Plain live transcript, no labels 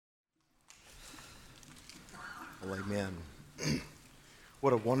Well, amen.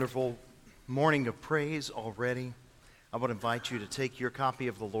 What a wonderful morning of praise already. I would invite you to take your copy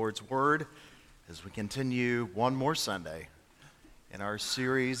of the Lord's Word as we continue one more Sunday in our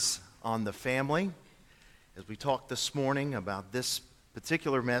series on the family. As we talk this morning about this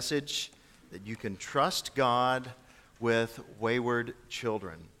particular message, that you can trust God with wayward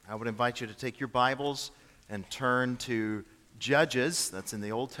children. I would invite you to take your Bibles and turn to Judges, that's in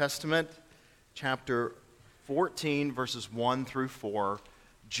the Old Testament, chapter 14, verses 1 through 4.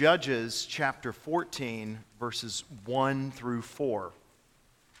 Judges chapter 14, verses 1 through 4.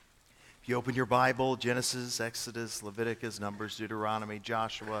 If you open your Bible, Genesis, Exodus, Leviticus, Numbers, Deuteronomy,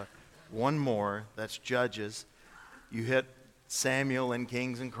 Joshua, one more, that's Judges. You hit Samuel and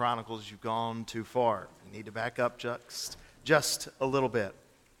Kings and Chronicles, you've gone too far. You need to back up just a little bit.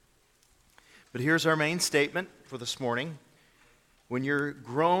 But here's our main statement for this morning. When your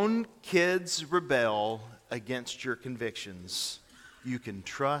grown kids rebel against your convictions, you can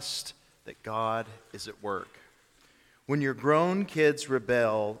trust that God is at work. When your grown kids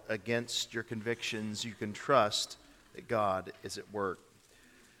rebel against your convictions, you can trust that God is at work.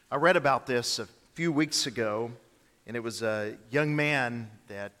 I read about this a few weeks ago, and it was a young man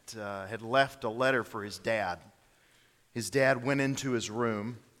that had left a letter for his dad. His dad went into his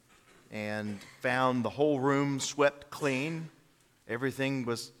room and found the whole room swept clean. Everything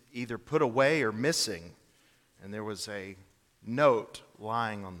was either put away or missing. And there was a note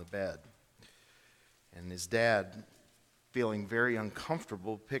lying on the bed. And his dad, feeling very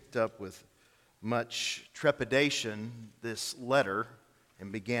uncomfortable, picked up with much trepidation this letter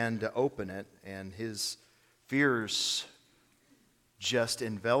and began to open it. And his fears just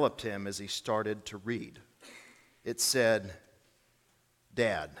enveloped him as he started to read. It said,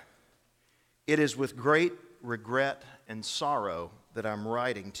 "Dad, it is with great regret and sorrow that I'm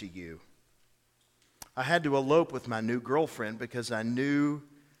writing to you. I had to elope with my new girlfriend because I knew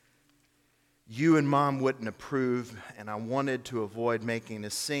you and Mom wouldn't approve, and I wanted to avoid making a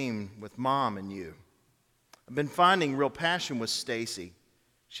scene with Mom and you. I've been finding real passion with Stacy.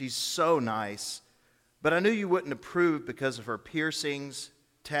 She's so nice, but I knew you wouldn't approve because of her piercings,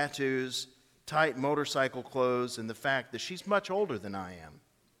 tattoos, tight motorcycle clothes, and the fact that she's much older than I am.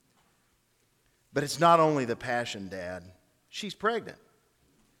 But it's not only the passion, Dad. She's pregnant."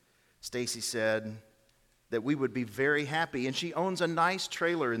 Stacy said that we would be very happy, and she owns a nice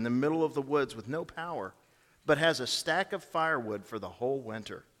trailer in the middle of the woods with no power, but has a stack of firewood for the whole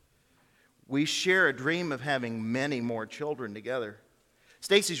winter. We share a dream of having many more children together.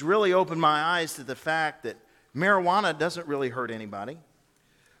 Stacy's really opened my eyes to the fact that marijuana doesn't really hurt anybody.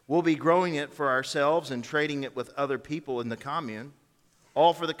 We'll be growing it for ourselves and trading it with other people in the commune,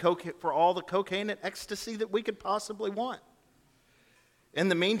 all for all the cocaine and ecstasy that we could possibly want. In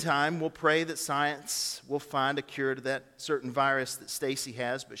the meantime, we'll pray that science will find a cure to that certain virus that Stacy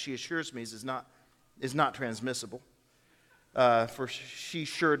has, but she assures me is not transmissible, for she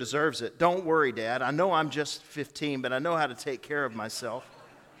sure deserves it. Don't worry, Dad. I know I'm just 15, but I know how to take care of myself.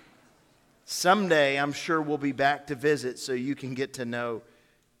 Someday, I'm sure we'll be back to visit so you can get to know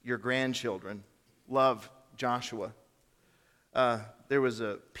your grandchildren. Love, Joshua." There was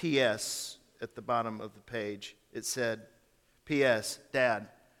a P.S. at the bottom of the page. It said, "P.S. Dad,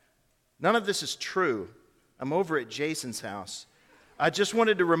 none of this is true. I'm over at Jason's house. I just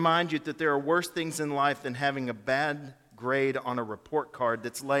wanted to remind you that there are worse things in life than having a bad grade on a report card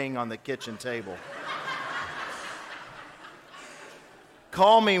that's laying on the kitchen table.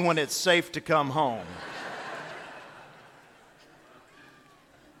 Call me when it's safe to come home."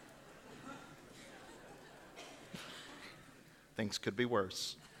 Things could be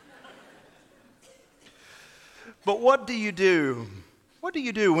worse. But what do you do? What do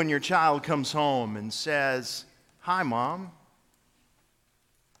you do when your child comes home and says, "Hi, Mom.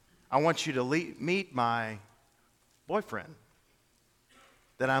 I want you to meet my boyfriend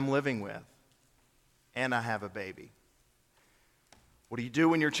that I'm living with, and I have a baby"? What do you do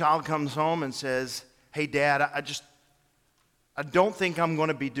when your child comes home and says, "Hey, Dad, I don't think I'm going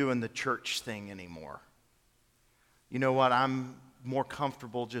to be doing the church thing anymore. You know what? I'm more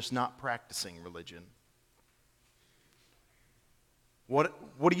comfortable just not practicing religion"?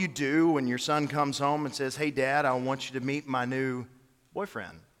 What do you do when your son comes home and says, "Hey, Dad, I want you to meet my new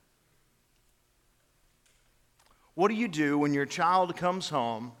boyfriend"? What do you do when your child comes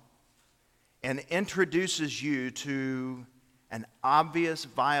home and introduces you to an obvious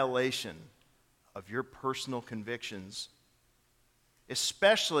violation of your personal convictions,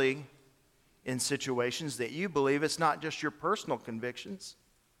 especially in situations that you believe it's not just your personal convictions,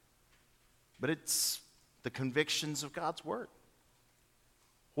 but it's the convictions of God's Word?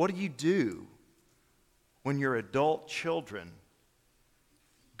 What do you do when your adult children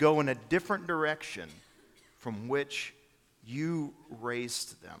go in a different direction from which you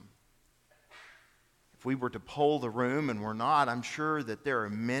raised them? If we were to poll the room, and we're not, I'm sure that there are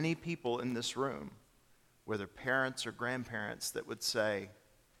many people in this room, whether parents or grandparents, that would say,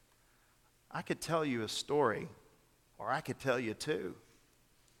 I could tell you a story, or I could tell you two.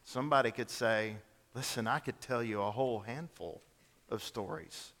 Somebody could say, listen, I could tell you a whole handful of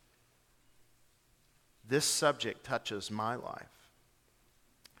stories. This subject touches my life.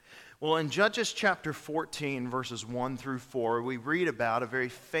 Well, in Judges chapter 14, verses 1 through 4, we read about a very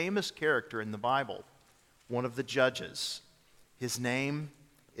famous character in the Bible, one of the judges. His name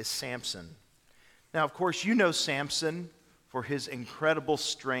is Samson. Now, of course, you know Samson for his incredible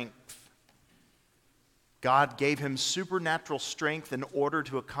strength. God gave him supernatural strength in order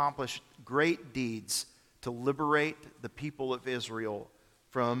to accomplish great deeds to liberate the people of Israel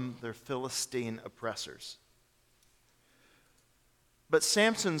from their Philistine oppressors. But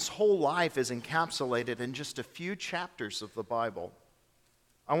Samson's whole life is encapsulated in just a few chapters of the Bible.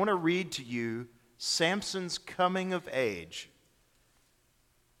 I want to read to you Samson's coming of age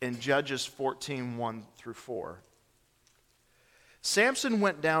in Judges 14, 1 through 4. Samson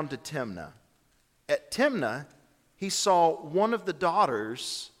went down to Timnah. At Timnah, he saw one of the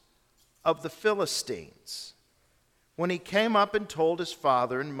daughters of the Philistines. When he came up and told his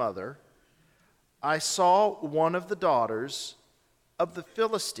father and mother, I saw one of the daughters of the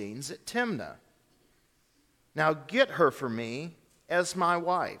Philistines at Timnah. Now get her for me as my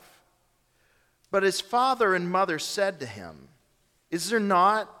wife. But his father and mother said to him, is there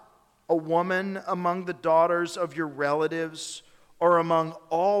not a woman among the daughters of your relatives or among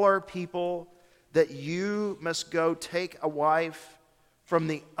all our people that you must go take a wife from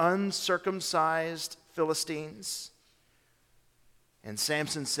the uncircumcised Philistines? And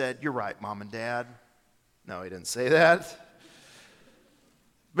Samson said, you're right, Mom and Dad. No, he didn't say that.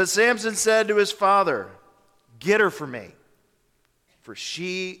 But Samson said to his father, get her for me, for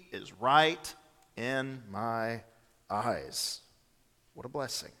she is right in my eyes. What a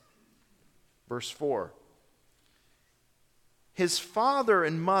blessing. Verse 4. His father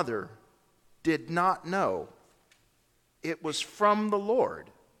and mother did not know it was from the Lord,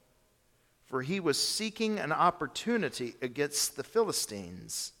 for he was seeking an opportunity against the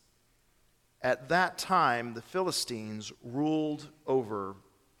Philistines. At that time, the Philistines ruled over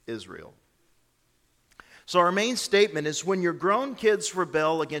Israel. So our main statement is when your grown kids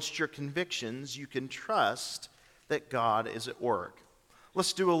rebel against your convictions, you can trust that God is at work.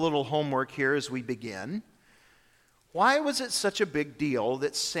 Let's do a little homework here as we begin. Why was it such a big deal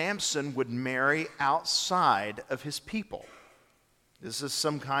that Samson would marry outside of his people? Is this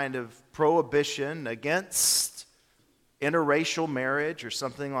some kind of prohibition against interracial marriage or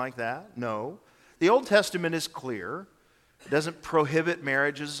something like that? No. The Old Testament is clear. It doesn't prohibit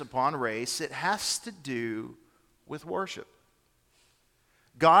marriages upon race. It has to do with worship.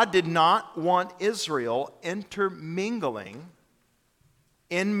 God did not want Israel intermingling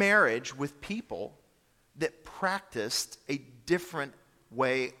in marriage with people that practiced a different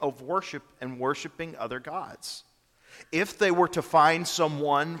way of worship and worshiping other gods. If they were to find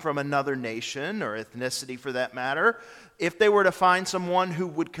someone from another nation or ethnicity for that matter, if they were to find someone who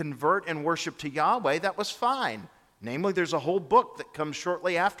would convert and worship to Yahweh, that was fine. Namely, there's a whole book that comes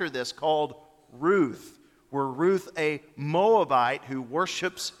shortly after this called Ruth, where Ruth, a Moabite who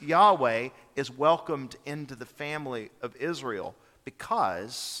worships Yahweh, is welcomed into the family of Israel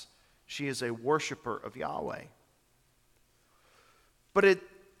because she is a worshiper of Yahweh. But it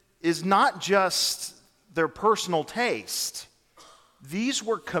is not just their personal taste. These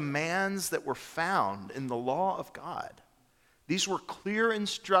were commands that were found in the law of God. These were clear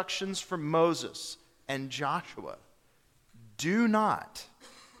instructions from Moses and Joshua. Do not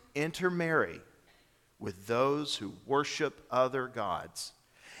intermarry with those who worship other gods.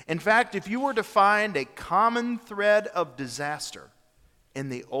 In fact, if you were to find a common thread of disaster in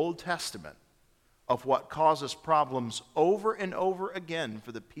the Old Testament of what causes problems over and over again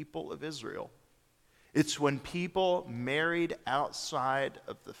for the people of Israel, it's when people married outside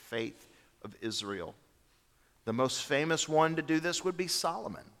of the faith of Israel. The most famous one to do this would be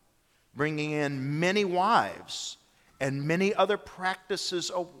Solomon, bringing in many wives and many other practices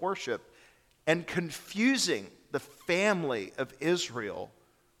of worship and confusing the family of Israel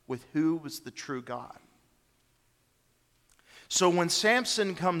with who was the true God. So when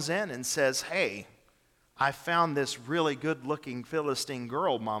Samson comes in and says, hey, I found this really good-looking Philistine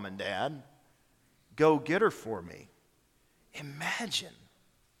girl, Mom and Dad, go get her for me. Imagine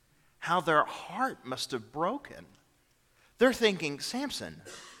how their heart must have broken. They're thinking, Samson,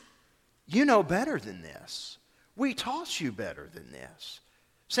 you know better than this. We taught you better than this.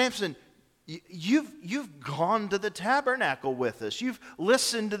 Samson, you've gone to the tabernacle with us. You've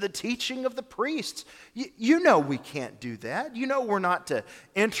listened to the teaching of the priests. You know we can't do that. You know we're not to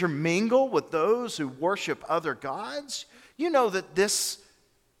intermingle with those who worship other gods. You know that this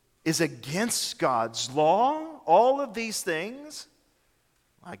is against God's law, all of these things.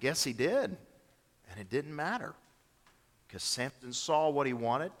 I guess he did, and it didn't matter, because Samson saw what he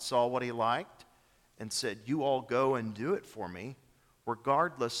wanted, saw what he liked, and said, you all go and do it for me,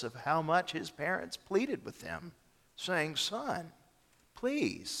 regardless of how much his parents pleaded with him, saying, son,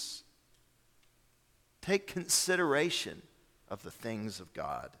 please take consideration of the things of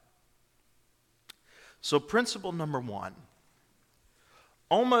God. So principle number 1,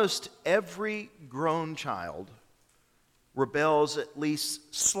 almost every grown child rebels at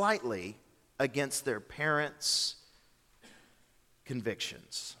least slightly against their parents'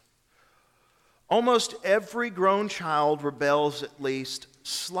 convictions. Almost every grown child rebels at least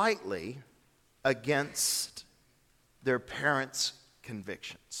slightly against their parents'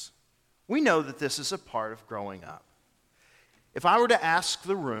 convictions. We know that this is a part of growing up. If I were to ask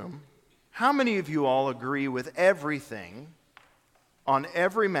the room, how many of you all agree with everything on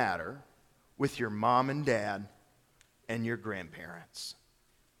every matter with your mom and dad and your grandparents?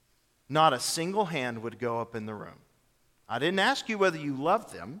 Not a single hand would go up in the room. I didn't ask you whether you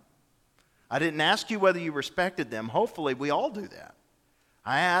loved them. I didn't ask you whether you respected them. Hopefully we all do that.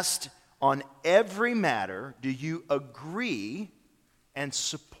 I asked, on every matter, do you agree and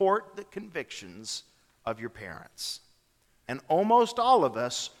support the convictions of your parents? And almost all of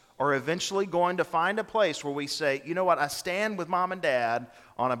us are eventually going to find a place where we say, you know what, I stand with mom and dad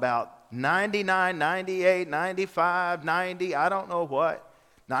on about 99, 98, 95, 90, I don't know what,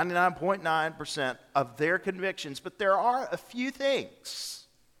 99.9% of their convictions. But there are a few things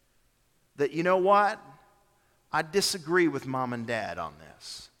that, you know what, I disagree with mom and dad on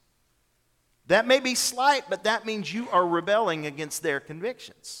this. That may be slight, but that means you are rebelling against their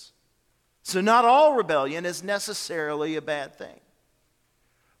convictions. So not all rebellion is necessarily a bad thing.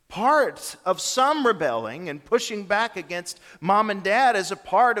 Part of some rebelling and pushing back against mom and dad is a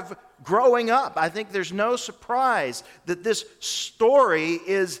part of growing up. I think there's no surprise that this story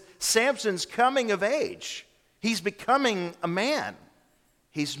is Samson's coming of age. He's becoming a man.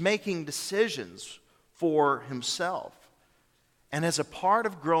 He's making decisions for himself. And as a part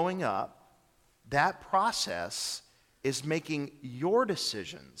of growing up, that process is making your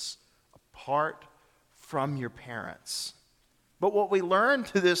decisions apart from your parents. But what we learn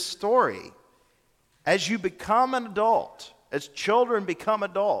through this story, as you become an adult, as children become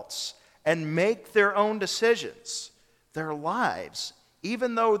adults and make their own decisions, their lives,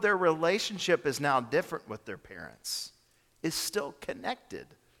 even though their relationship is now different with their parents, is still connected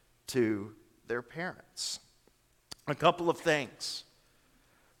to their parents. A couple of things.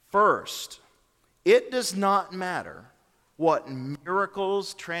 First, it does not matter what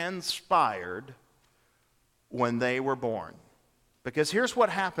miracles transpired when they were born. Because here's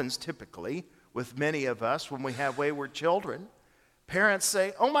what happens typically with many of us when we have wayward children. Parents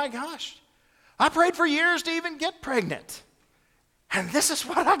say, oh my gosh, I prayed for years to even get pregnant, and this is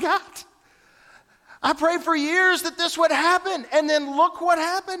what I got. I prayed for years that this would happen, and then look what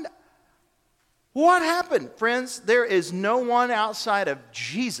happened. What happened? Friends, there is no one outside of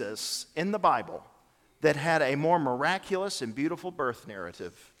Jesus in the Bible that had a more miraculous and beautiful birth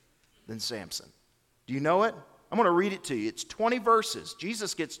narrative than Samson. Do you know it? I'm going to read it to you. It's 20 verses.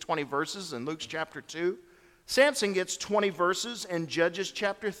 Jesus gets 20 verses in Luke's chapter 2. Samson gets 20 verses in Judges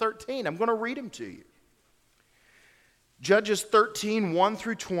chapter 13. I'm going to read them to you. Judges 13, 1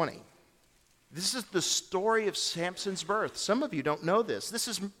 through 20. This is the story of Samson's birth. Some of you don't know this. This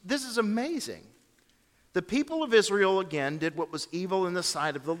is amazing. The people of Israel again did what was evil in the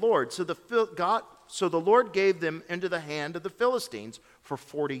sight of the Lord. So the Lord gave them into the hand of the Philistines for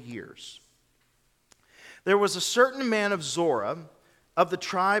 40 years. There was a certain man of Zorah, of the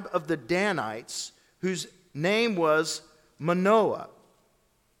tribe of the Danites, whose name was Manoah.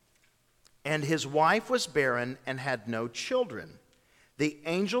 And his wife was barren and had no children. The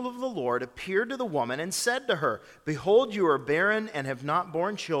angel of the Lord appeared to the woman and said to her, behold, you are barren and have not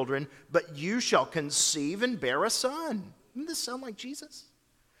borne children, but you shall conceive and bear a son. Doesn't this sound like Jesus?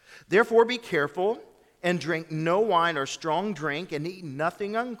 Therefore be careful and drink no wine or strong drink and eat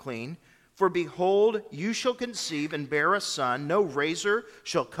nothing unclean. For behold, you shall conceive and bear a son. No razor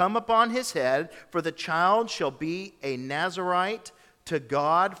shall come upon his head, for the child shall be a Nazarite to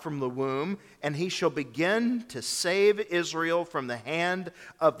God from the womb, and he shall begin to save Israel from the hand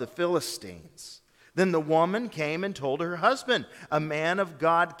of the Philistines. Then the woman came and told her husband, "A man of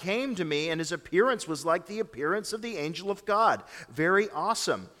God came to me, and his appearance was like the appearance of the angel of God. Very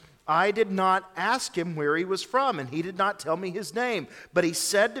awesome. I did not ask him where he was from, and he did not tell me his name. But he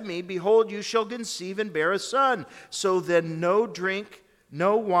said to me, 'Behold, you shall conceive and bear a son. So then drink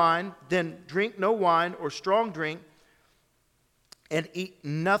no wine or strong drink, and eat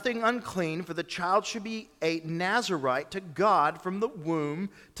nothing unclean, for the child should be a Nazarite to God from the womb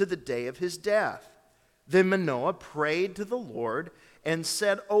to the day of his death.' Then Manoah prayed to the Lord and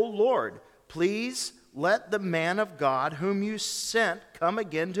said, 'O Lord, please let the man of God whom you sent come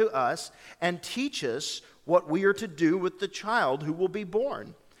again to us and teach us what we are to do with the child who will be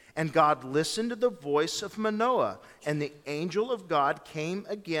born.' And God listened to the voice of Manoah, and the angel of God came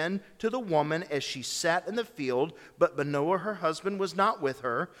again to the woman as she sat in the field, but Manoah, her husband, was not with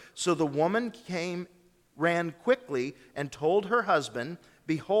her. So the woman ran quickly and told her husband,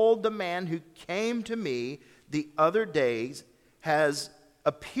 'Behold, the man who came to me the other days has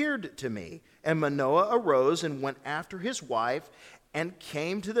appeared to me.' And Manoah arose and went after his wife and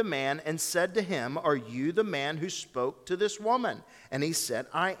came to the man and said to him, 'Are you the man who spoke to this woman?' And he said,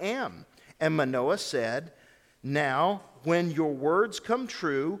 'I am.' And Manoah said, 'Now, when your words come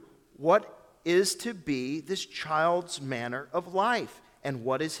true, what is to be this child's manner of life, and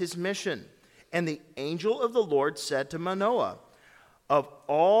what is his mission?' And the angel of the Lord said to Manoah, 'Of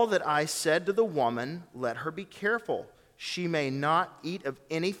all that I said to the woman, let her be careful. She may not eat of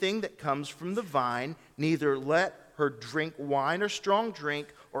anything that comes from the vine, neither let her drink wine or strong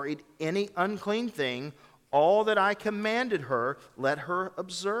drink, or eat any unclean thing. All that I commanded her, let her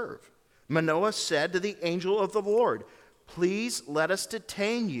observe.' Manoah said to the angel of the Lord, 'Please let us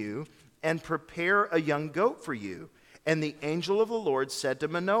detain you and prepare a young goat for you.' And the angel of the Lord said to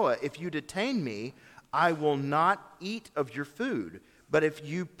Manoah, 'If you detain me, I will not eat of your food. But if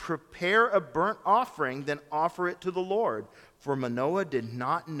you prepare a burnt offering, then offer it to the Lord.' For Manoah did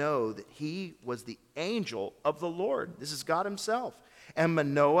not know that he was the angel of the Lord." This is God himself. "And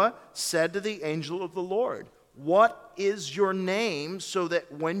Manoah said to the angel of the Lord, 'What is your name, so that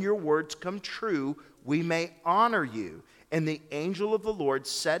when your words come true, we may honor you?' And the angel of the Lord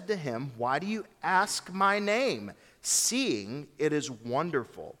said to him, 'Why do you ask my name, seeing it is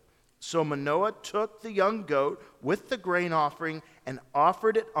wonderful?' So Manoah took the young goat with the grain offering and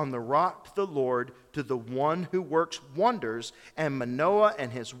offered it on the rock to the Lord, to the one who works wonders. And Manoah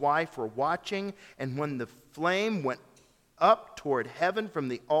and his wife were watching, and when the flame went up toward heaven from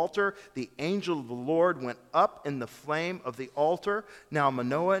the altar, the angel of the Lord went up in the flame of the altar. Now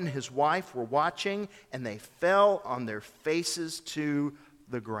Manoah and his wife were watching, and they fell on their faces to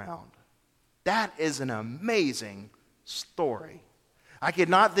the ground." That is an amazing story. I could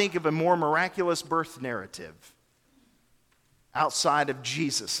not think of a more miraculous birth narrative outside of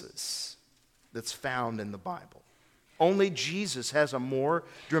Jesus's that's found in the Bible. Only Jesus has a more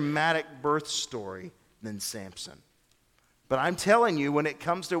dramatic birth story than Samson. But I'm telling you, when it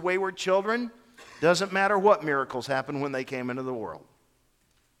comes to wayward children, doesn't matter what miracles happen when they came into the world.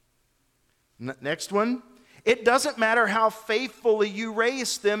 Next one, it doesn't matter how faithfully you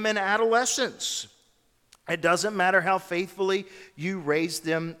raise them in adolescence. It doesn't matter how faithfully you raise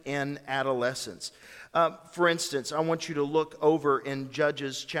them in adolescence. For instance, I want you to look over in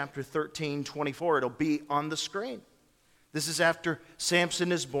Judges chapter 13, 24. It'll be on the screen. This is after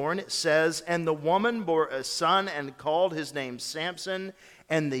Samson is born. It says, "And the woman bore a son and called his name Samson.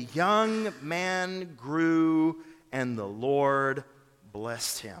 And the young man grew, and the Lord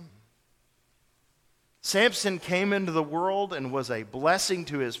blessed him." Samson came into the world and was a blessing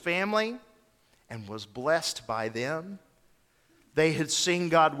to his family and was blessed by them. They had seen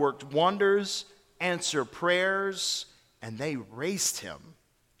God work wonders, answer prayers, and they raised him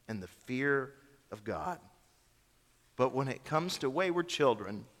in the fear of God. But when it comes to wayward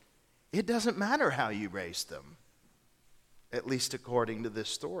children, it doesn't matter how you raise them, at least according to this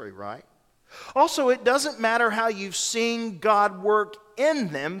story, right? Also, it doesn't matter how you've seen God work in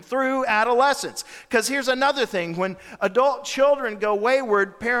them through adolescence. Because here's another thing. When adult children go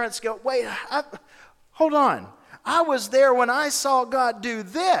wayward, parents go, "Wait, hold on. I was there when I saw God do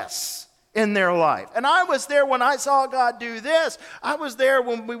this in their life. And I was there when I saw God do this. I was there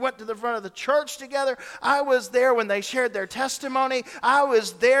when we went to the front of the church together. I was there when they shared their testimony. I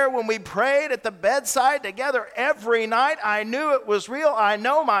was there when we prayed at the bedside together every night. I knew it was real. I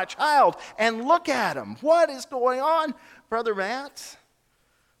know my child. And look at him. What is going on, Brother Matt?"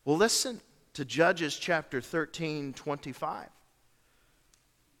 Well, listen to Judges chapter 13, 25.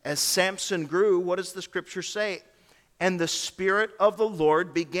 As Samson grew, what does the scripture say? "And the Spirit of the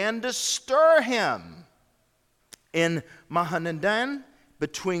Lord began to stir him in Mahanaim,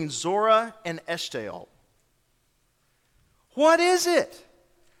 between Zorah and Eshtaol. What is it?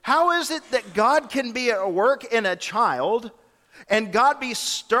 How is it that God can be at work in a child and God be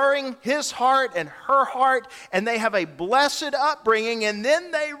stirring his heart and her heart, and they have a blessed upbringing, and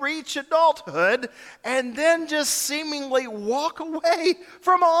then they reach adulthood and then just seemingly walk away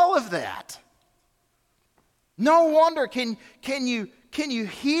from all of that? No wonder can you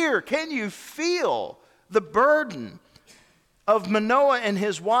hear, can you feel the burden of Manoah and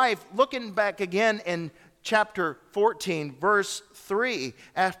his wife? Looking back again in chapter 14, verse 3,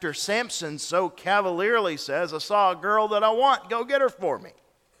 after Samson so cavalierly says, I saw a girl that I want, go get her for me.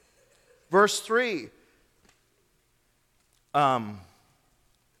 Verse 3,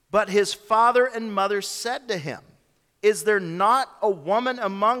 but his father and mother said to him, is there not a woman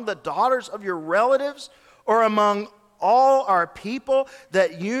among the daughters of your relatives or among all our people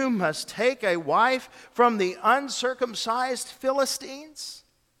that you must take a wife from the uncircumcised Philistines?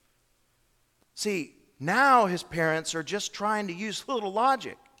 See, now his parents are just trying to use a little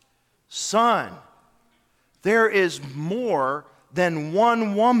logic. Son, there is more than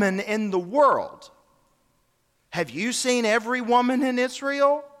one woman in the world. Have you seen every woman in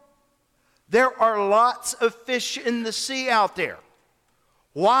Israel? There are lots of fish in the sea out there.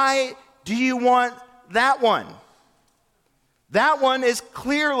 Why do you want that one? That one is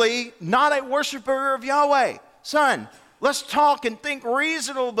clearly not a worshiper of Yahweh. Son, let's talk and think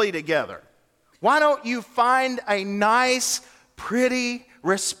reasonably together. Why don't you find a nice, pretty,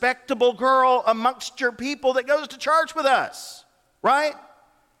 respectable girl amongst your people that goes to church with us, right?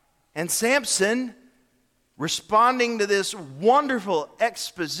 And Samson, responding to this wonderful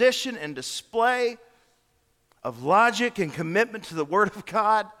exposition and display of logic and commitment to the Word of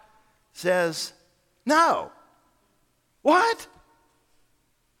God, says, no. What?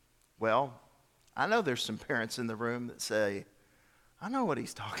 Well, I know there's some parents in the room that say, I know what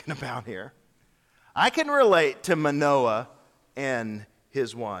he's talking about here. I can relate to Manoah and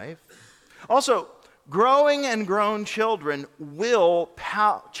his wife. Also, growing and grown children will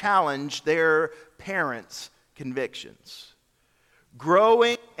challenge their parents' convictions.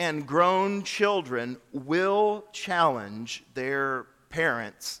 Growing and grown children will challenge their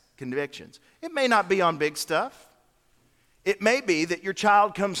parents' convictions. It may not be on big stuff. It may be that your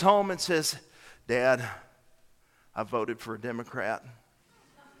child comes home and says, Dad, I voted for a Democrat.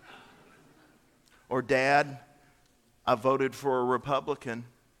 Or, Dad, I voted for a Republican.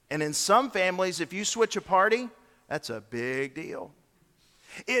 And in some families, if you switch a party, that's a big deal.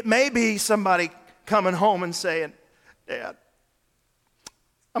 It may be somebody coming home and saying, Dad,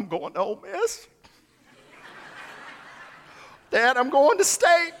 I'm going to Ole Miss. Dad, I'm going to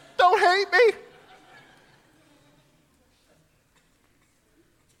State. Don't hate me.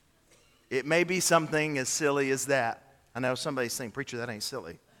 It may be something as silly as that. I know somebody's saying, preacher, that ain't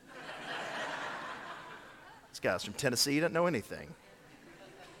silly. This guy's from Tennessee, he doesn't know anything.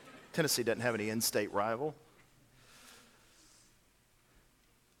 Tennessee doesn't have any in-state rival.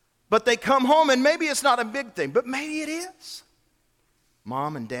 But they come home, and maybe it's not a big thing, but maybe it is.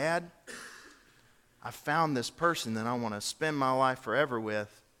 Mom and Dad, I found this person that I want to spend my life forever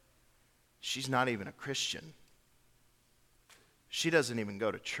with. She's not even a Christian. She doesn't even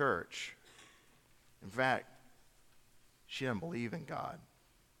go to church. In fact, she doesn't believe in God.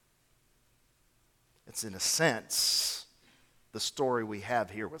 It's, in a sense, the story we have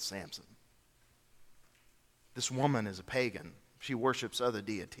here with Samson. This woman is a pagan. She worships other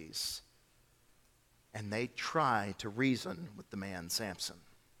deities. And they try to reason with the man Samson.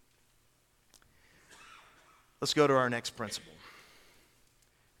 Let's go to our next principle.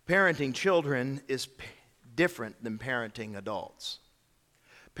 Parenting children is different than parenting adults.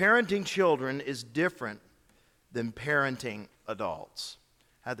 Parenting children is different than parenting adults.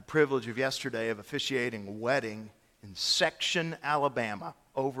 I had the privilege of yesterday of officiating a wedding in Section, Alabama,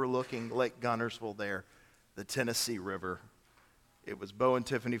 overlooking Lake Gunnersville there, the Tennessee River. It was Bo and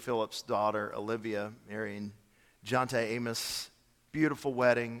Tiffany Phillips' daughter, Olivia, marrying Jonte Amos. Beautiful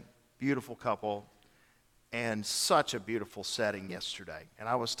wedding, beautiful couple, and such a beautiful setting yesterday. And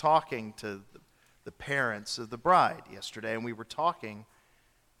I was talking to the parents of the bride yesterday, and we were talking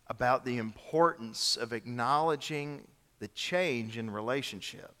about the importance of acknowledging the change in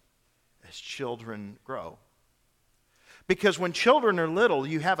relationship as children grow. Because when children are little,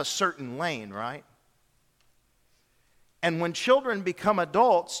 you have a certain lane, right? And when children become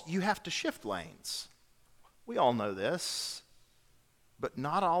adults, you have to shift lanes. We all know this, but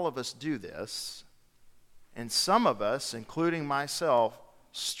not all of us do this. And some of us, including myself,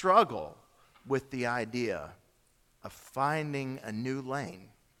 struggle with the idea of finding a new lane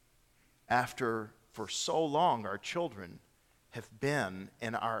after, for so long, our children have been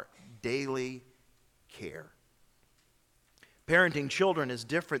in our daily care. Parenting children is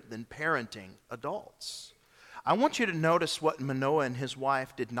different than parenting adults. I want you to notice what Manoah and his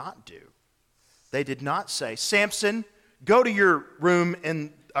wife did not do. They did not say, Samson, go to your room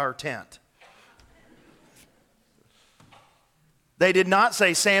in our tent. They did not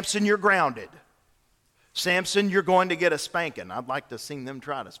say, Samson, you're grounded. Samson, you're going to get a spanking. I'd like to see them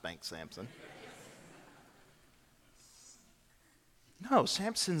try to spank Samson. No,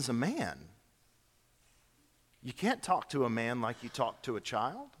 Samson's a man. You can't talk to a man like you talk to a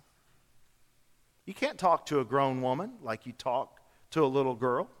child. You can't talk to a grown woman like you talk to a little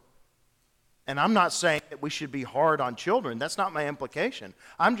girl. And I'm not saying that we should be hard on children. That's not my implication.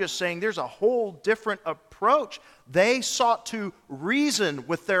 I'm just saying there's a whole different approach. They sought to reason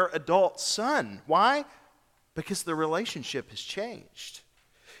with their adult son. Why? Because the relationship has changed.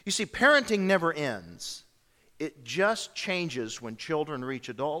 You see, parenting never ends. It just changes when children reach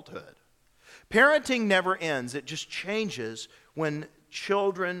adulthood. Parenting never ends. It just changes when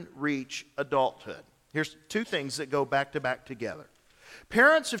children reach adulthood. Here's two things that go back to back together.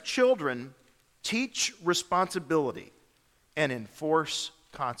 Parents of children teach responsibility and enforce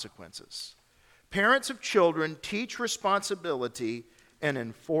consequences. Parents of children teach responsibility and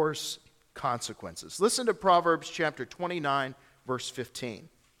enforce consequences. Listen to Proverbs chapter 29, verse 15.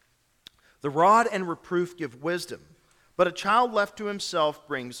 The rod and reproof give wisdom, but a child left to himself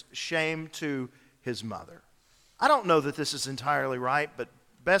brings shame to his mother. I don't know that this is entirely right, but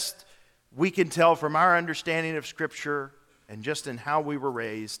best we can tell from our understanding of Scripture and just in how we were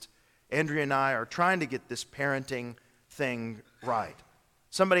raised, Andrea and I are trying to get this parenting thing right.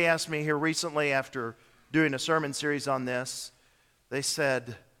 Somebody asked me here recently after doing a sermon series on this, they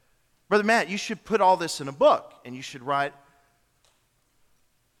said, Brother Matt, you should put all this in a book, and you should write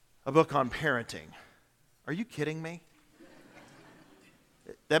a book on parenting. Are you kidding me?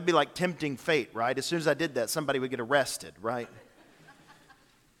 That'd be like tempting fate, right? As soon as I did that, somebody would get arrested, right?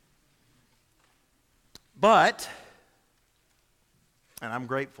 But, and I'm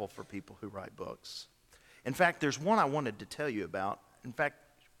grateful for people who write books. In fact, there's one I wanted to tell you about. In fact,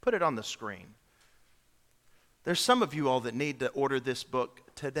 put it on the screen. There's some of you all that need to order this book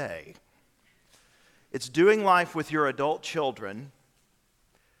today. It's Doing Life with Your Adult Children.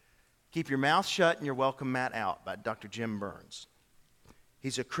 Keep Your Mouth Shut and Your Welcome Mat Out by Dr. Jim Burns.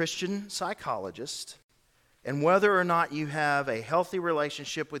 He's a Christian psychologist, and whether or not you have a healthy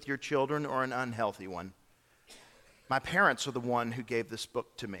relationship with your children or an unhealthy one, my parents are the one who gave this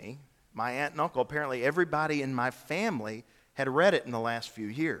book to me. My aunt and uncle, apparently everybody in my family had read it in the last few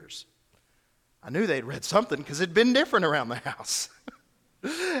years. I knew they'd read something because it'd been different around the house.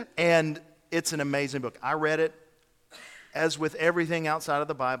 And it's an amazing book. I read it. As with everything outside of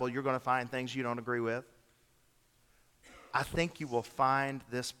the Bible, you're going to find things you don't agree with. I think you will find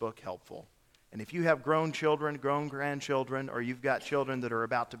this book helpful. And if you have grown children, grown grandchildren, or you've got children that are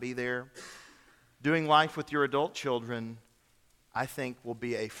about to be there, Doing Life with Your Adult Children, I think will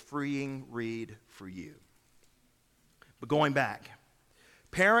be a freeing read for you. But going back,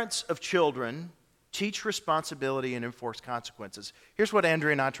 parents of children teach responsibility and enforce consequences. Here's what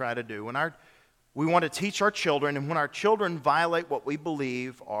Andrea and I try to do. We want to teach our children, and when our children violate what we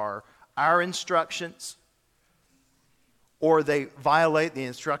believe are our instructions, or they violate the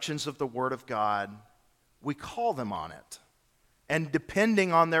instructions of the Word of God, we call them on it. And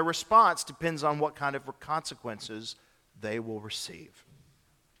depending on their response depends on what kind of consequences they will receive.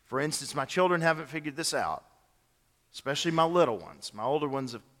 For instance, my children haven't figured this out, especially my little ones. My older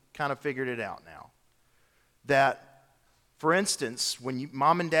ones have kind of figured it out now. That, for instance, when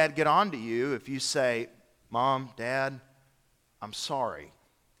mom and dad get on to you, if you say, Mom, Dad, I'm sorry,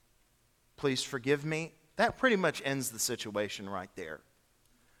 please forgive me, that pretty much ends the situation right there.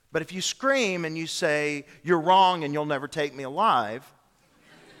 But if you scream and you say, you're wrong and you'll never take me alive,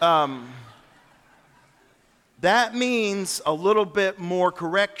 that means a little bit more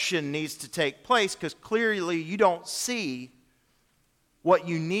correction needs to take place because clearly you don't see what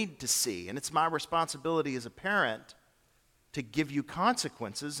you need to see. And it's my responsibility as a parent to give you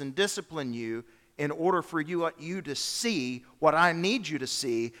consequences and discipline you in order for you to see what I need you to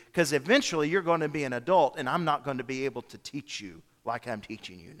see, because eventually you're going to be an adult and I'm not going to be able to teach you like I'm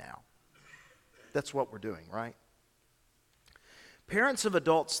teaching you now. That's what we're doing, right? Parents of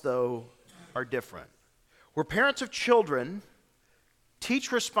adults, though, are different. Where parents of children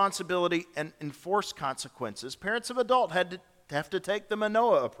teach responsibility and enforce consequences, parents of adults have to take the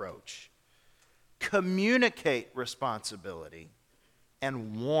Manoah approach. Communicate responsibility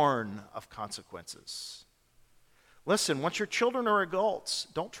and warn of consequences. Listen, once your children are adults,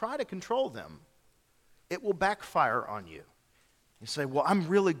 don't try to control them. It will backfire on you. You say, well, I'm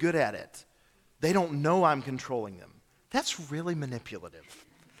really good at it. They don't know I'm controlling them. That's really manipulative.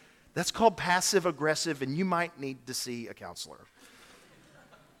 That's called passive-aggressive, and you might need to see a counselor.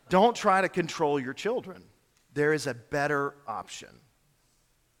 Don't try to control your children. There is a better option.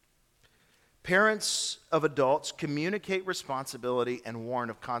 Parents of adults communicate responsibility and warn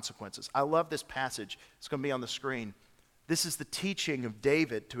of consequences. I love this passage. It's going to be on the screen. This is the teaching of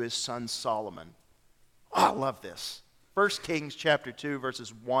David to his son Solomon. Oh, I love this. 1 Kings chapter 2,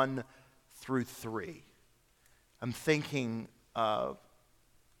 verses 1 through 3. I'm thinking of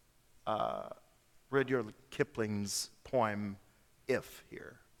Rudyard Kipling's poem, If,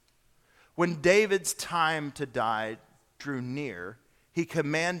 here. When David's time to die drew near, he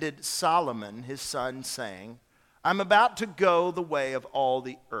commanded Solomon, his son, saying, I'm about to go the way of all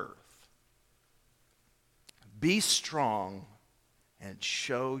the earth. Be strong and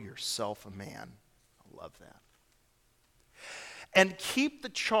show yourself a man. I love that. And keep the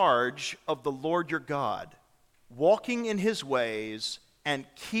charge of the Lord your God, walking in his ways and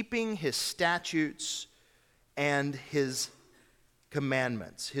keeping his statutes and his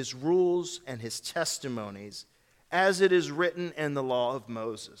commandments, his rules and his testimonies, as it is written in the law of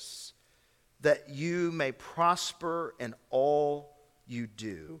Moses, that you may prosper in all you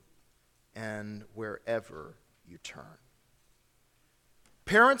do and wherever you turn.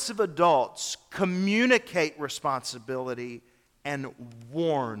 Parents of adults communicate responsibility and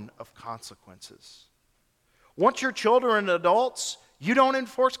warn of consequences. Once your children are adults, you don't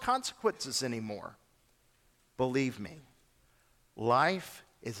enforce consequences anymore. Believe me, life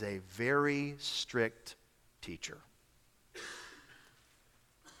is a very strict teacher.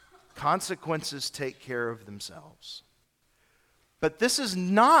 Consequences take care of themselves. But this is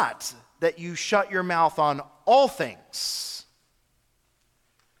not that you shut your mouth on all things.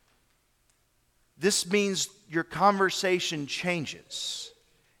 This means your conversation changes,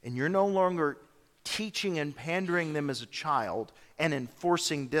 and you're no longer teaching and pandering them as a child and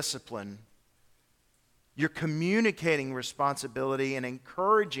enforcing discipline. You're communicating responsibility and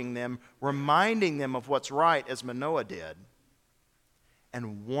encouraging them, reminding them of what's right, as Manoah did,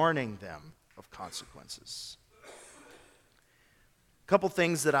 and warning them of consequences. A couple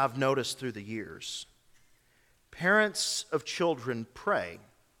things that I've noticed through the years. Parents of children pray.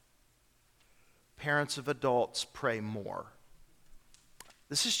 Parents of adults pray more.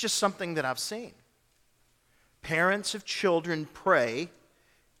 This is just something that I've seen. Parents of children pray,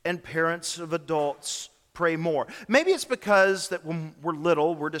 and parents of adults pray more. Maybe it's because that when we're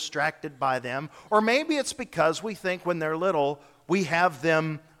little, we're distracted by them, or maybe it's because we think when they're little, we have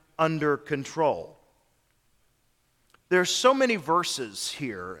them under control. There's so many verses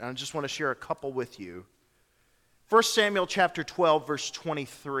here, and I just want to share a couple with you. 1 Samuel chapter 12, verse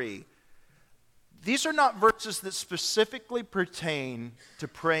 23. These are not verses that specifically pertain to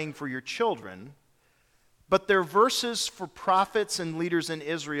praying for your children, but they're verses for prophets and leaders in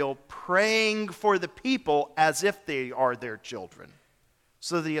Israel praying for the people as if they are their children.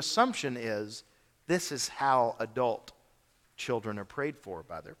 So the assumption is this is how adult children are prayed for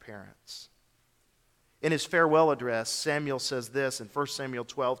by their parents. In his farewell address, Samuel says this in 1 Samuel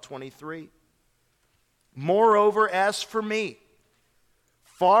 12:23. Moreover, as for me,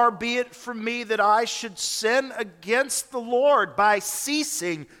 far be it from me that I should sin against the Lord by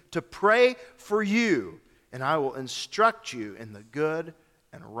ceasing to pray for you, and I will instruct you in the good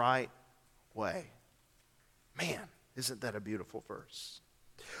and right way. Man, isn't that a beautiful verse?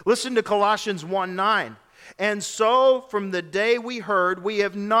 Listen to Colossians 1:9. And so, from the day we heard, we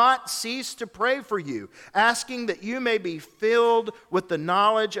have not ceased to pray for you, asking that you may be filled with the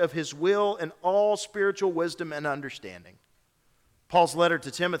knowledge of his will and all spiritual wisdom and understanding. Paul's letter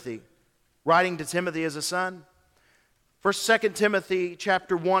to Timothy, writing to Timothy as a son. 2 Timothy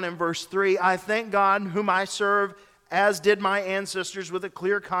chapter 1 and verse 3, I thank God whom I serve, as did my ancestors, with a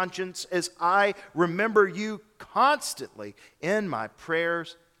clear conscience, as I remember you constantly in my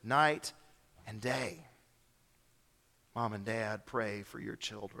prayers night and day. Mom and Dad, pray for your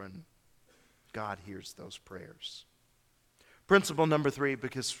children. God hears those prayers. Principle number 3,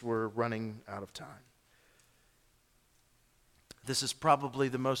 because we're running out of time. This is probably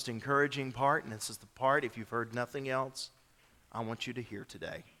the most encouraging part, and this is the part, if you've heard nothing else, I want you to hear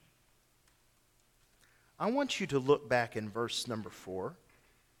today. I want you to look back in verse number 4.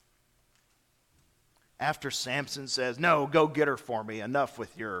 After Samson says, no, go get her for me, enough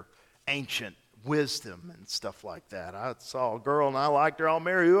with your ancient wisdom and stuff like that. I saw a girl and I liked her, I'll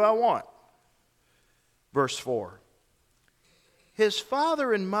marry who I want. Verse 4. His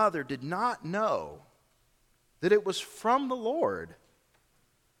father and mother did not know that it was from the Lord,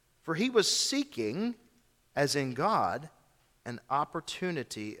 for he was seeking, as in God, an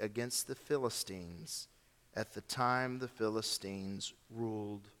opportunity against the Philistines at the time the Philistines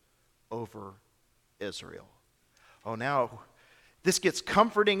ruled over Israel. Oh, now this gets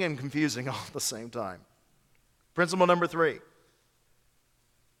comforting and confusing all at the same time. Principle number 3.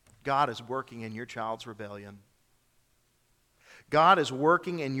 God is working in your child's rebellion. God is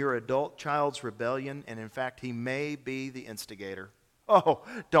working in your adult child's rebellion, and in fact, he may be the instigator. Oh,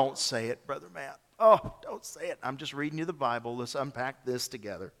 don't say it, Brother Matt. Oh, don't say it. I'm just reading you the Bible. Let's unpack this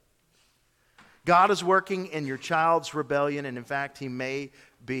together. God is working in your child's rebellion, and in fact, he may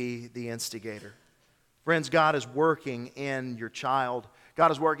be the instigator. Friends, God is working in your child. God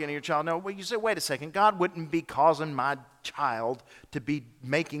is working in your child. No, well, you say, wait a second. God wouldn't be causing my child to be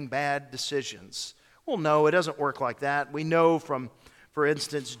making bad decisions. Well, no, it doesn't work like that. We know from, for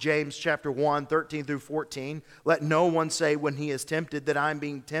instance, James chapter 1, 13 through 14, let no one say when he is tempted that I'm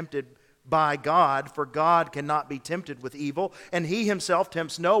being tempted by God, for God cannot be tempted with evil, and he himself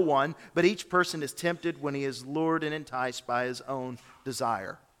tempts no one, but each person is tempted when he is lured and enticed by his own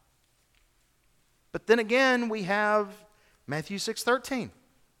desire. But then again, we have Matthew 6:13,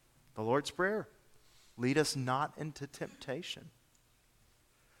 the Lord's Prayer. Lead us not into temptation.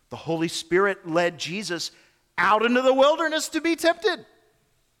 The Holy Spirit led Jesus out into the wilderness to be tempted.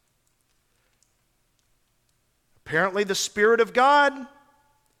 Apparently, the Spirit of God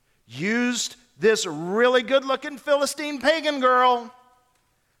used this really good-looking Philistine pagan girl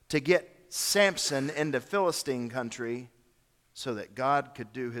to get Samson into Philistine country so that God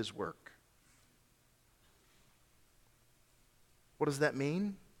could do his work. What does that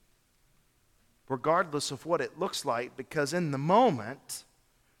mean? Regardless of what it looks like, because in the moment,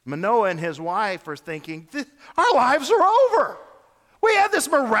 Manoah and his wife are thinking, our lives are over. We had this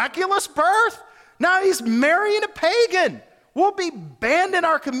miraculous birth. Now he's marrying a pagan. We'll be banned in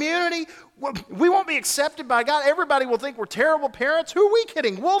our community. We won't be accepted by God. Everybody will think we're terrible parents. Who are we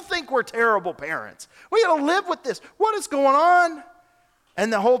kidding? We'll think we're terrible parents. We got to live with this. What is going on?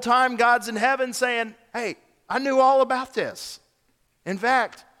 And the whole time God's in heaven saying, hey, I knew all about this. In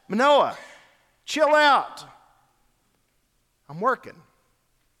fact, Manoah, chill out. I'm working.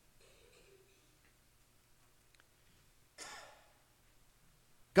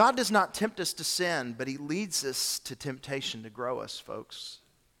 God does not tempt us to sin, but he leads us to temptation to grow us, folks.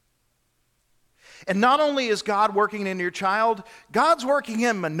 And not only is God working in your child, God's working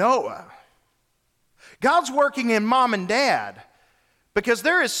in Manoah. God's working in mom and dad. Because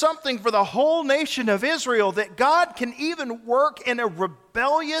there is something for the whole nation of Israel that God can even work in a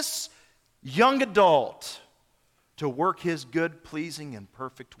rebellious young adult to work his good, pleasing, and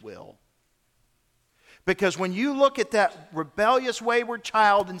perfect will. Because when you look at that rebellious, wayward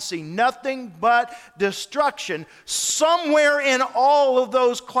child and see nothing but destruction, somewhere in all of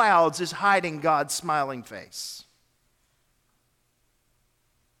those clouds is hiding God's smiling face.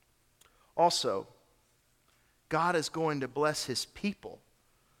 Also, God is going to bless his people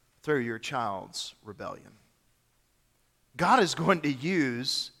through your child's rebellion. God is going to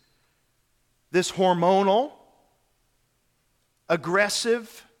use this hormonal,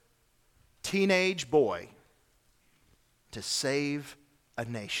 aggressive, teenage boy to save a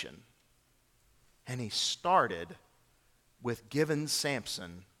nation. And he started with giving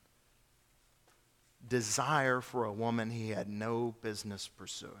Samson desire for a woman he had no business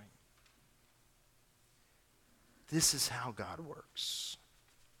pursuing. This is how God works.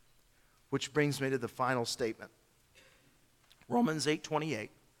 Which brings me to the final statement. Romans 8:28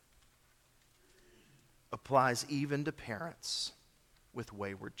 applies even to parents with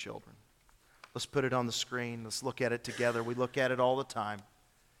wayward children. Let's put it on the screen. Let's look at it together. We look at it all the time.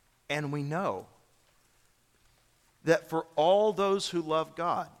 And we know that for all those who love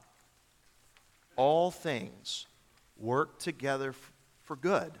God, all things work together for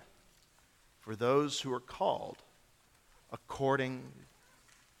good for those who are called according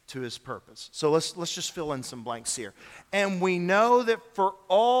to his purpose. So let's just fill in some blanks here. And we know that for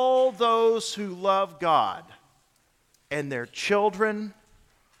all those who love God and their children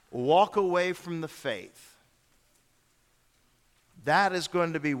walk away from the faith, that is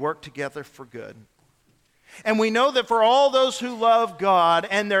going to be worked together for good. And we know that for all those who love God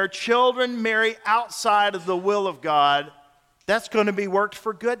and their children marry outside of the will of God, that's going to be worked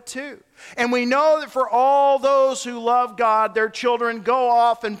for good too. And we know that for all those who love God, their children go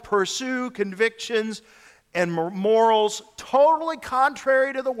off and pursue convictions and morals totally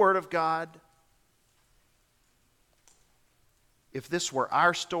contrary to the Word of God. If this were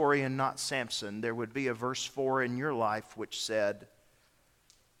our story and not Samson, there would be a verse 4 in your life which said,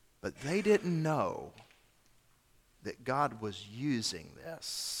 but they didn't know that God was using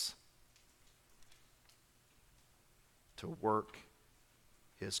this to work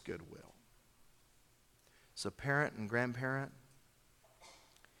his good will. So parent and grandparent,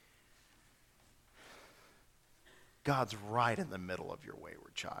 God's right in the middle of your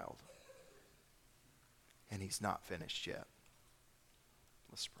wayward child. And he's not finished yet.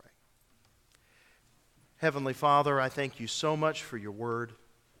 Let's pray. Heavenly Father, I thank you so much for your word.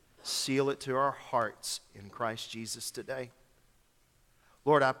 Seal it to our hearts in Christ Jesus today.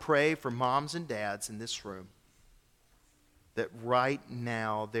 Lord, I pray for moms and dads in this room that right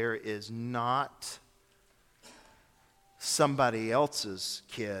now there is not somebody else's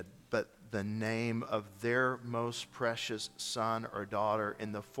kid, but the name of their most precious son or daughter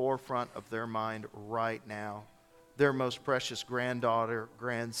in the forefront of their mind right now. Their most precious granddaughter,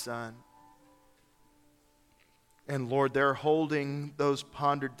 grandson. And Lord, they're holding those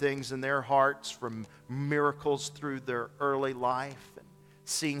pondered things in their hearts from miracles through their early life and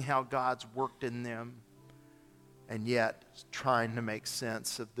seeing how God's worked in them, and yet trying to make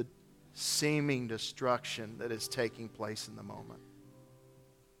sense of the seeming destruction that is taking place in the moment.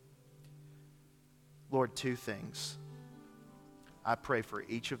 Lord, two things. I pray for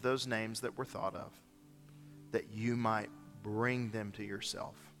each of those names that were thought of, that you might bring them to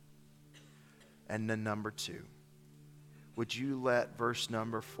yourself. And then number two, would you let verse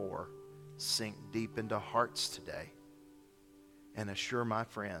number 4 sink deep into hearts today and assure my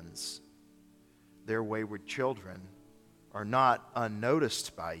friends their wayward children are not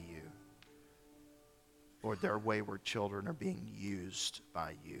unnoticed by you. Lord, their wayward children are being used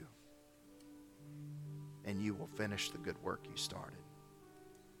by you. And you will finish the good work you started.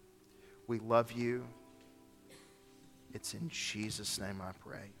 We love you. It's in Jesus' name I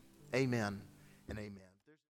pray. Amen and amen.